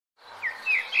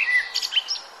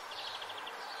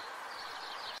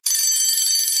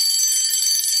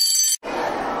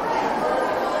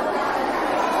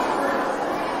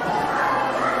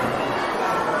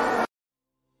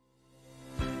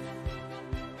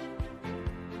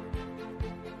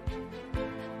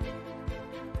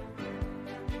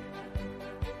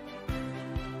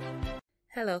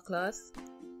Hello class,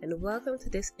 and welcome to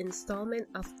this installment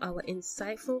of our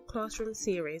insightful classroom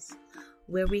series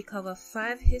where we cover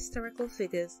 5 historical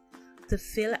figures to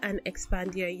fill and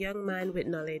expand your young mind with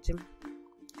knowledge.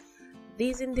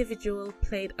 These individuals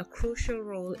played a crucial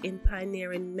role in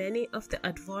pioneering many of the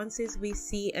advances we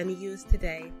see and use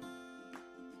today.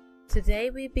 Today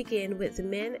we begin with the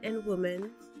men and women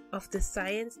of the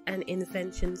science and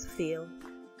inventions field.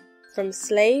 From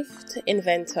slave to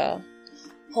inventor,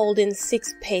 holding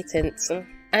 6 patents,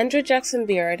 Andrew Jackson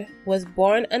Beard was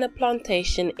born on a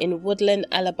plantation in Woodland,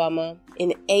 Alabama in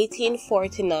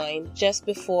 1849, just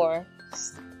before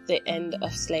the end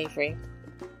of slavery.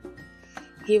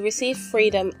 He received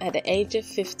freedom at the age of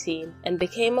 15 and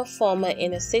became a farmer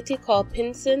in a city called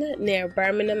Pinson near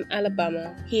Birmingham,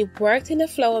 Alabama. He worked in a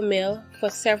flour mill for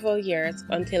several years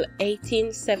until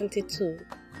 1872.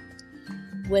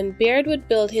 When Beard would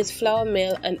build his flour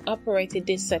mill and operated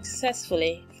this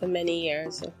successfully for many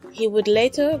years, he would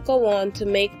later go on to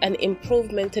make an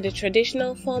improvement to the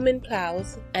traditional farming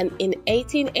ploughs, and in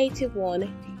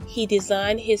 1881 he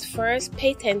designed his first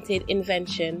patented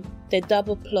invention, the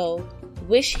double plough,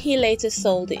 which he later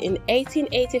sold in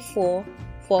 1884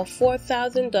 for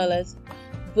 $4,000,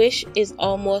 which is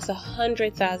almost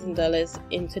 $100,000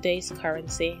 in today's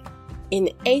currency. In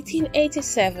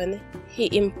 1887,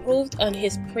 he improved on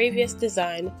his previous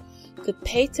design to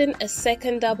patent a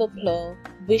second double plough,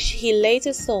 which he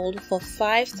later sold for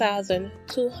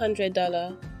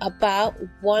 $5,200, about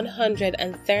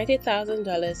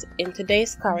 $130,000 in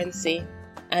today's currency,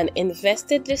 and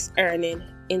invested this earning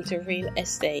into real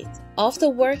estate. After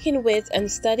working with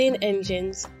and studying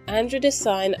engines, Andrew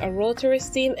designed a rotary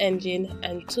steam engine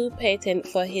and 2 patents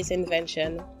for his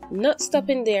invention. Not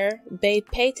stopping there, Beard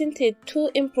patented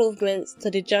 2 improvements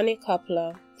to the Johnny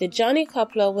Coupler. The Johnny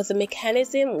Coupler was a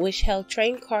mechanism which held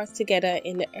train cars together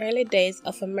in the early days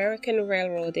of American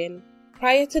railroading.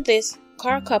 Prior to this,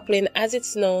 car coupling, as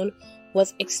it's known,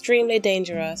 was extremely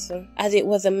dangerous, as it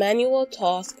was a manual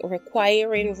task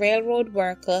requiring railroad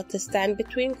workers to stand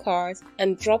between cars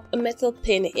and drop a metal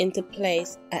pin into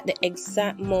place at the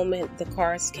exact moment the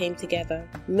cars came together.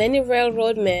 Many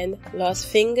railroad men lost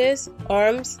fingers,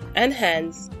 arms, and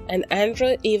hands, and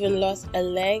Andrew even lost a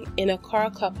leg in a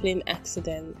car coupling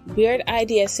accident. Beard's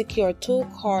idea secured 2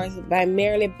 cars by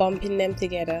merely bumping them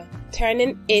together,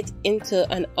 turning it into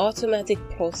an automatic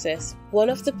process. One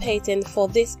of the patents for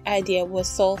this idea was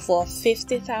sold for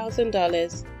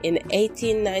 $50,000 in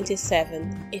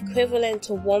 1897, equivalent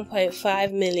to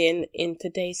 $1.5 million in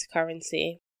today's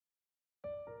currency.